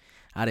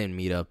 I didn't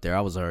meet up there.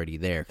 I was already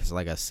there because,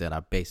 like I said,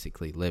 I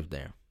basically lived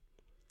there.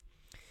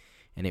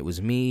 And it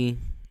was me,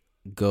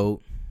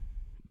 Goat,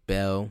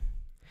 Bell,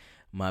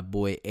 my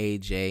boy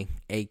AJ,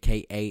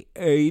 a.k.a.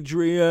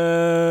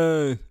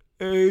 Adrian.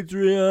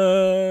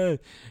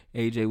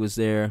 AJ was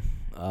there.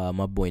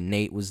 My boy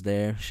Nate was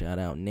there. Shout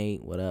out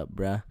Nate. What up,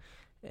 bruh?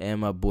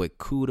 And my boy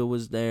Kuda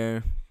was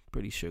there.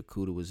 Pretty sure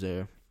Kuda was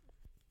there.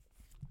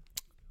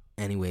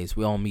 Anyways,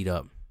 we all meet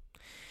up.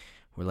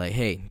 We're like,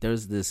 hey,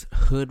 there's this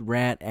hood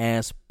rat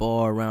ass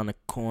bar around the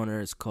corner.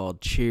 It's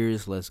called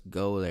Cheers. Let's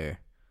go there.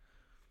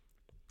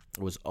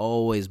 There was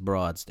always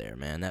broads there,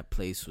 man. That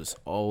place was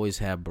always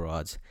had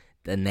broads.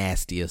 The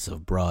nastiest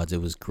of broads.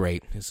 It was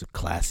great. It's a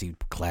classy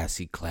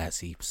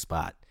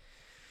spot.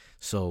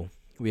 So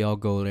we all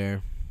go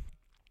there.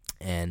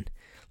 And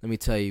let me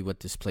tell you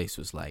what this place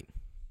was like.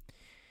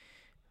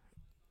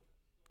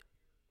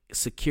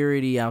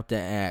 Security out the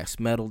ass,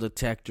 metal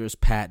detectors,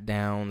 pat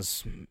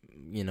downs,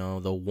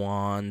 the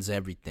wands,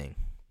 everything.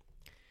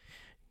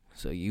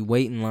 So you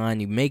wait in line,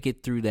 you make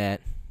it through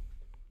that.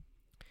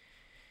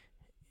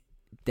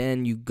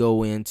 Then you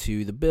go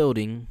into the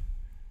building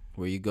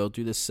where you go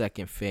through the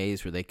second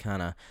phase where they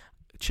kind of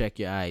check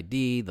your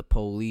ID, the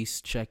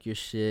police check your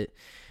shit.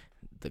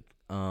 They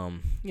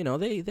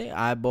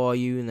eyeball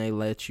you and they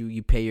let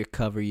you pay your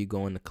cover, you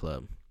go in the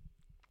club.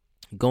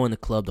 Go in the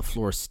club, the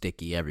floor is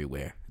sticky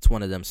everywhere. It's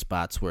one of them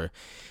spots where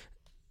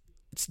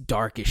it's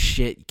dark as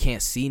shit. You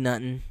can't see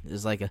nothing.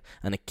 There's like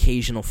an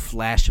occasional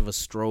flash of a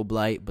strobe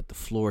light, but the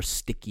floor is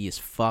sticky as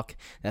fuck.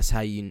 That's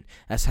how you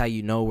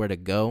know where to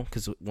go,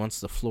 because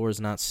once the floor is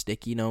not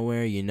sticky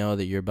nowhere, you know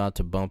that you're about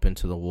to bump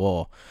into the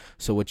wall.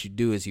 So what you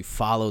do is you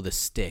follow the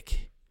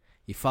stick.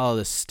 You follow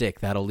the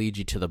stick. That'll lead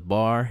you to the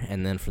bar,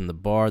 and then from the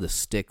bar, the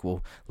stick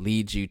will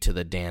lead you to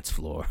the dance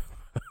floor.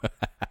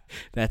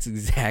 That's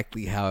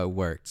exactly how it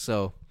worked.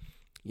 So,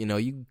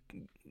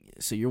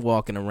 you're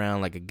walking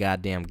around like a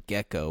goddamn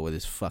gecko with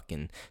his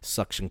fucking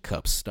suction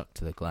cup stuck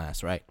to the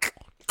glass, right?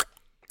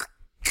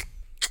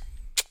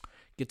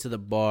 Get to the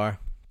bar.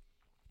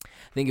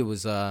 I think it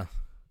was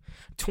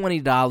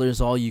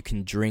 $20 all you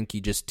can drink.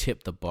 You just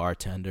tip the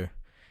bartender.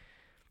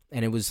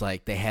 And it was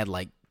like they had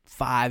like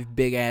 5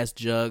 big ass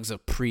jugs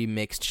of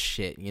pre-mixed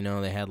shit.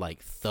 They had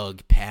like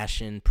Thug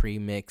Passion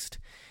pre-mixed.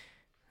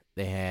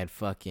 They had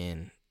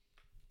fucking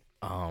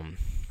Long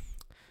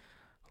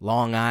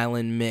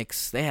Island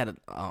mix. They had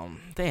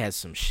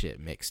some shit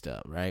mixed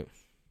up, right?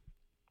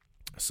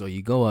 So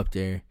you go up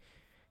there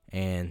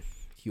and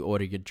you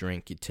order your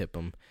drink, you tip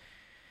them.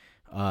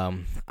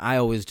 I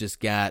always just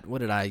got, what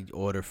did I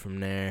order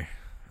from there?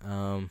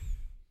 I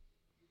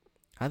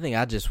think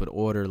I just would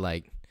order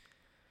like,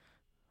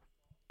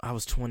 I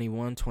was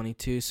 21,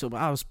 22, so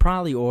I was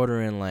probably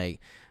ordering like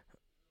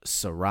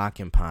Ciroc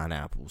and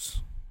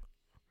pineapples.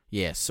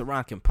 Yeah,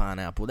 Ciroc and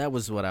pineapple. That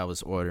was what I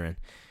was ordering.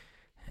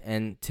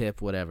 And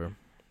tip, whatever.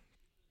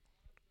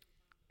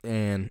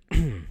 And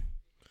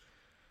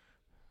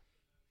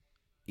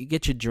you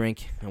get your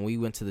drink, and we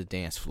went to the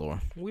dance floor.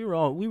 We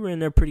were in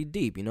there pretty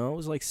deep, it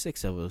was like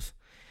 6 of us.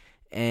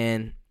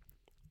 And,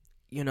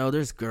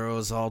 there's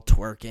girls all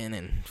twerking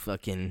and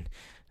fucking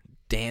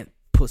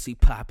pussy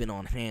popping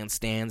on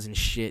handstands and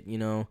shit,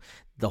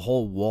 The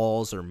whole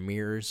walls are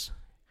mirrors.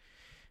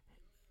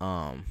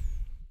 And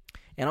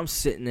I'm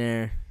sitting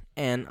there.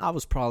 And I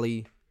was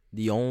probably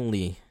the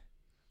only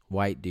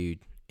white dude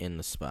in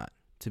the spot,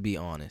 to be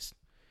honest.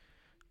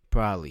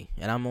 Probably.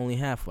 And I'm only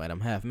half white. I'm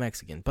half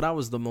Mexican. But I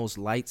was the most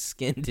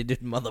light-skinned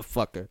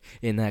motherfucker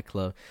in that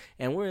club.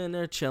 And we're in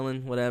there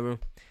chilling, whatever.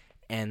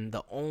 And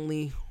the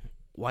only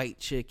white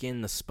chick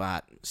in the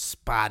spot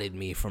spotted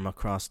me from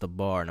across the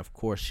bar. And, of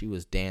course, she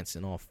was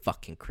dancing all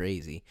fucking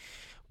crazy,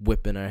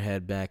 whipping her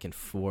head back and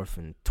forth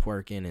and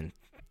twerking and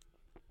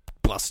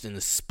busting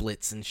the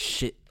splits and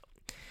shit.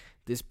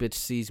 This bitch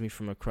sees me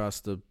from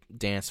across the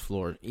dance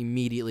floor,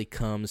 immediately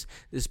comes.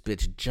 This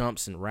bitch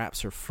jumps and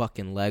wraps her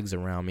fucking legs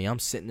around me. I'm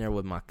sitting there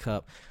with my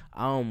cup.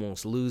 I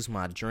almost lose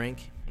my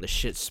drink. The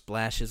shit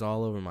splashes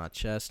all over my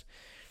chest.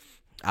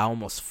 I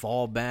almost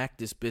fall back.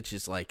 This bitch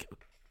is like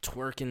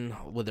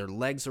twerking with her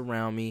legs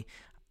around me.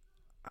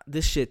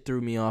 This shit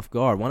threw me off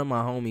guard. One of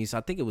my homies,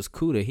 I think it was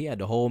Kuda, he had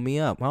to hold me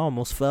up. I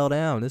almost fell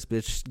down. This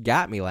bitch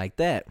got me like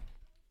that.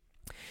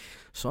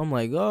 So I'm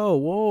like, oh,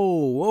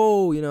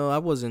 whoa, I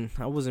wasn't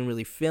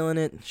really feeling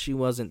it. She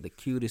wasn't the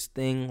cutest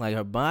thing. Like,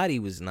 her body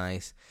was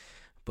nice,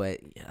 But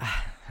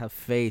her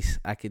face,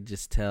 I could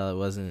just tell it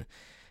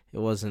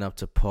wasn't up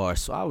to par.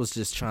 So I was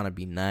just trying to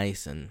be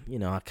nice, and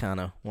I kind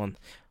of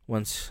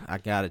once I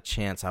got a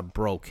chance, I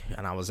broke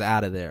and I was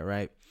out of there,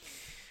 right?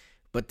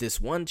 But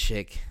this one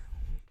chick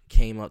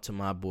came up to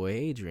my boy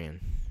Adrian,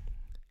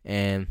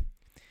 and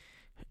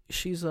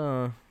she's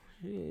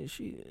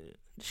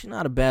she's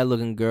not a bad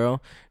looking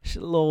girl. She's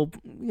a little,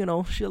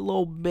 she's a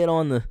little bit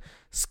on the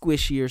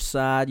squishier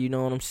side, you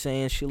know what I'm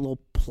saying? She's a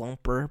little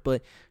plumper,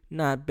 but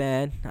not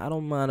bad. I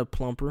don't mind a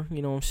plumper,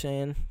 you know what I'm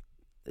saying?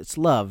 It's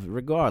love,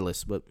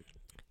 regardless, but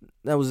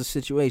that was the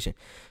situation.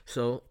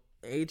 So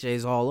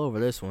AJ's all over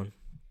this one.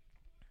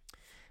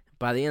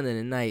 By the end of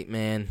the night,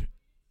 man,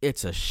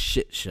 it's a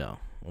shit show,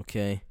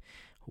 okay?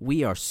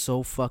 We are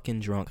so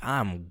fucking drunk.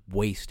 I'm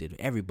wasted.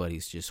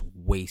 Everybody's just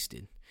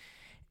wasted.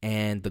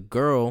 And the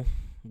girl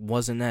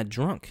wasn't that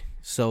drunk,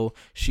 so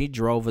she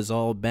drove us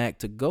all back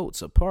to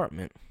Goat's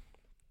apartment.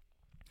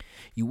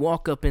 You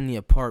walk up in the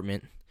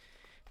apartment,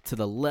 to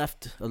the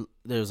left,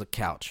 there's a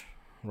couch,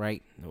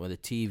 right, with a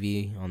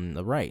TV on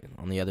the right,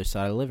 on the other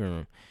side of the living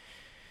room.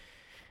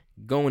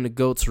 Go into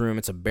Goat's room,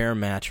 it's a bare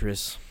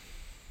mattress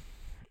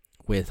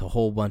with a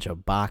whole bunch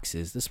of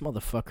boxes. This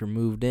motherfucker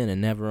moved in and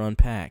never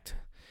unpacked.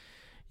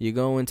 You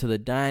go into the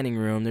dining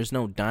room, there's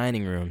no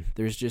dining room.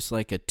 There's just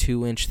like a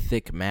 2-inch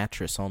thick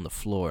mattress on the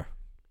floor.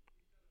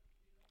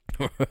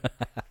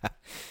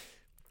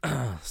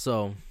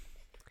 So,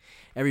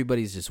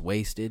 everybody's just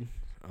wasted.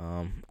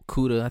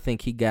 Kuda, I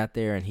think he got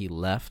there and he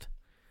left.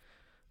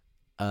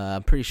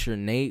 I'm pretty sure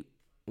Nate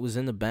was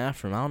in the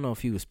bathroom. I don't know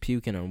if he was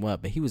puking or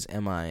what, but he was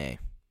MIA.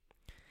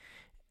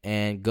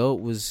 And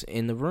Goat was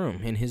in the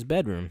room, in his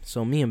bedroom.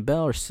 So me and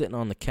Belle are sitting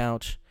on the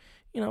couch.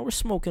 We're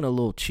smoking a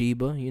little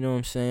Chiba, you know what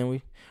I'm saying?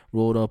 We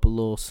rolled up a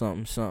little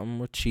something,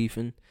 we're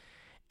chiefing.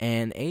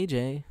 And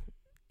AJ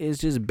is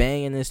just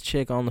banging this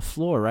chick on the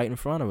floor right in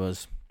front of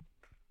us.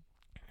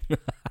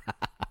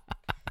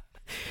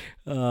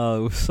 Oh,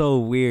 it was so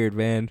weird,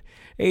 man.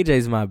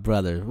 AJ's my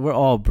brother. We're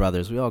all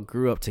brothers. We all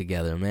grew up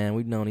together, man.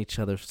 We've known each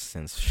other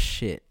since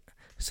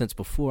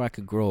before I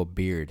could grow a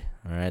beard,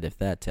 all right, if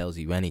that tells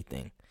you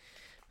anything.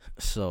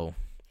 So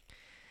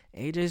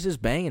AJ's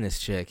just banging this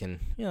chick, and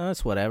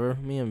that's whatever.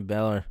 Me and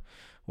Belle are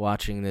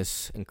watching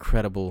this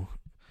incredible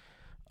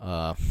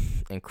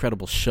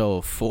show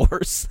of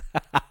force.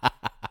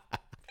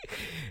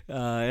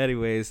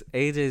 Anyways,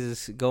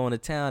 AJ's just going to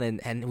town,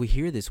 and we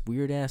hear this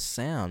weird ass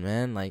sound,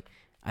 man. Like,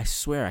 I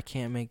swear I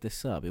can't make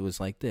this up. It was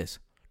like this.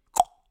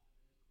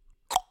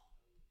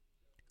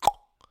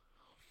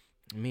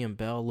 Me and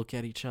Belle look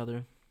at each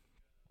other,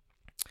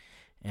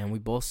 and we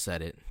both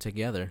said it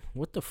together.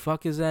 What the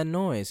fuck is that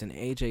noise? And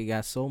AJ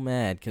got so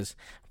mad because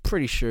I'm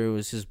pretty sure it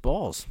was his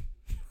balls.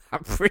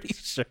 I'm pretty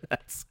sure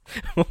that's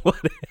what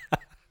it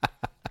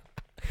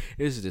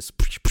is. This,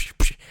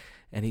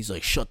 and he's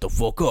like, "Shut the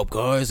fuck up,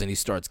 guys!" And he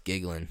starts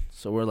giggling.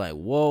 So we're like,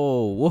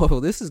 "Whoa,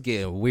 this is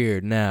getting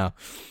weird now."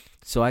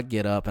 So I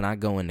get up and I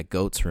go into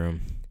Goat's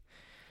room.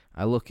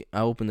 I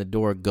open the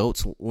door.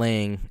 Goat's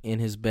laying in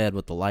his bed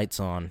with the lights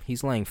on.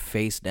 He's laying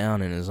face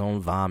down in his own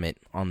vomit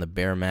on the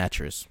bare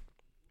mattress.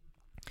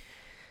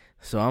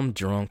 So I'm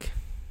drunk.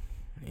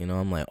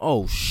 I'm like,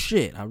 oh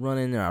shit. I run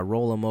in there. I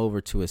roll him over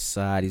to his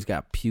side. He's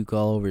got puke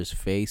all over his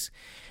face.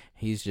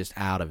 He's just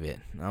out of it.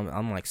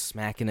 I'm like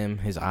smacking him.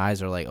 His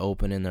eyes are like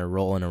open and they're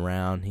rolling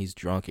around. He's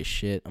drunk as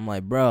shit. I'm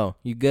like, bro,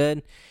 you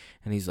good?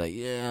 And he's like,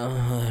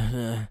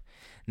 yeah.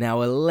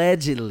 Now,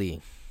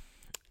 allegedly,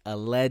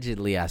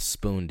 I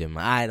spooned him.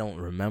 I don't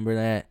remember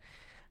that.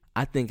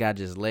 I think I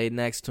just laid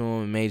next to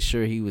him and made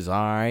sure he was all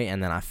right,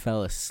 and then I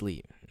fell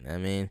asleep.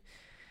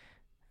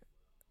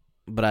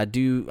 But I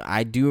do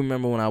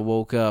remember when I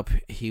woke up,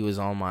 he was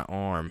on my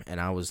arm, and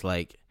I was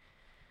like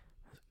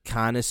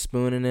kind of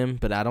spooning him,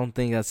 but I don't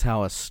think that's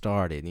how it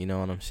started. You know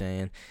what I'm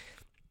saying?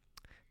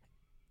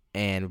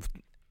 And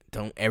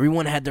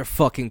everyone had their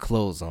fucking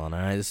clothes on,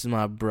 all right? This is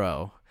my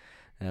bro.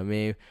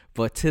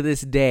 But to this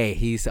day,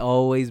 he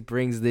always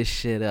brings this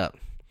shit up.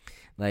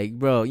 Like,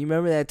 bro, you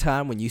remember that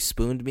time when you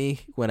spooned me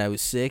when I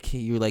was sick?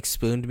 You like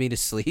spooned me to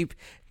sleep?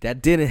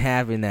 That didn't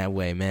happen that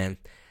way, man.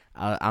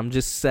 I'm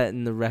just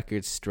setting the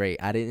record straight.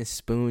 I didn't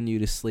spoon you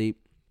to sleep.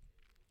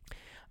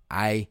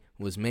 I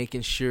was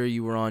making sure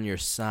you were on your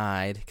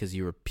side because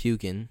you were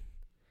puking.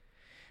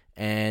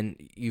 And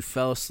you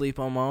fell asleep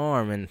on my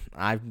arm, and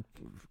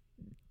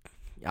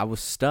I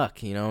was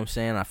stuck, you know what I'm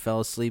saying? I fell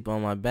asleep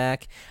on my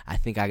back. I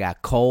think I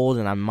got cold,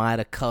 and I might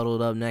have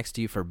cuddled up next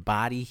to you for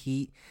body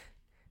heat.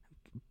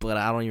 But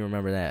I don't even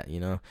remember that,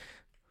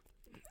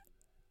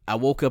 I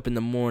woke up in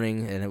the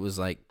morning, and it was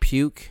like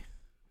puke,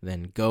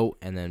 then Goat,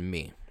 and then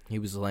me. He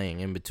was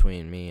laying in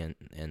between me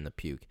and the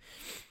puke.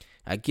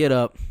 I get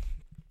up.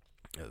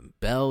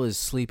 Belle is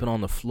sleeping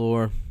on the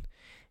floor.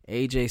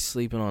 AJ's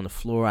sleeping on the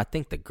floor. I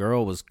think the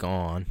girl was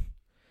gone.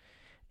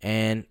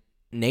 And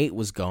Nate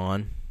was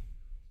gone.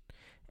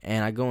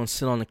 And I go and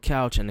sit on the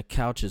couch, and the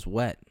couch is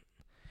wet.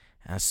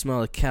 And I smell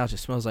the couch. It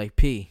smells like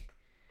pee.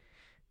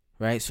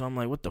 right? So I'm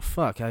like, what the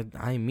fuck?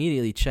 I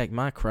immediately checked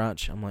my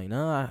crotch. I'm like,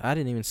 no, I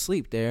didn't even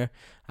sleep there.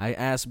 I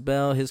asked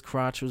Bell, his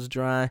crotch was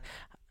dry.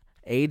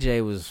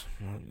 AJ was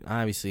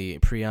obviously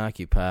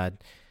preoccupied.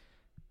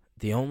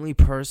 The only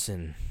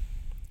person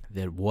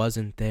that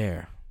wasn't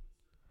there,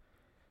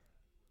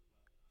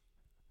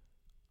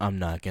 I'm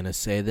not going to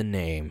say the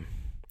name,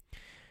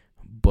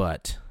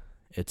 but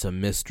it's a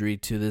mystery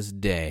to this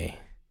day.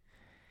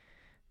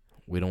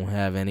 We don't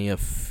have any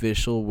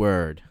official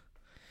word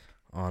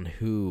on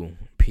who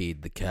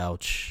peed the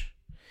couch,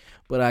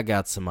 but I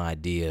got some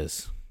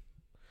ideas.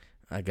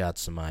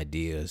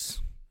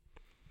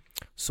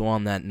 So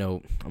on that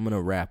note, I'm going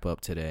to wrap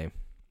up today.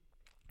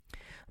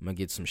 I'm going to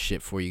get some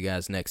shit for you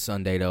guys next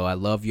Sunday, though. I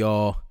love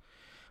y'all.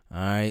 All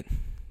right?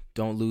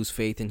 Don't lose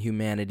faith in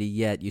humanity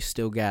yet. You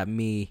still got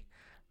me.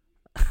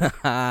 All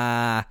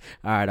right,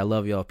 I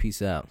love y'all.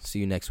 Peace out. See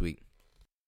you next week.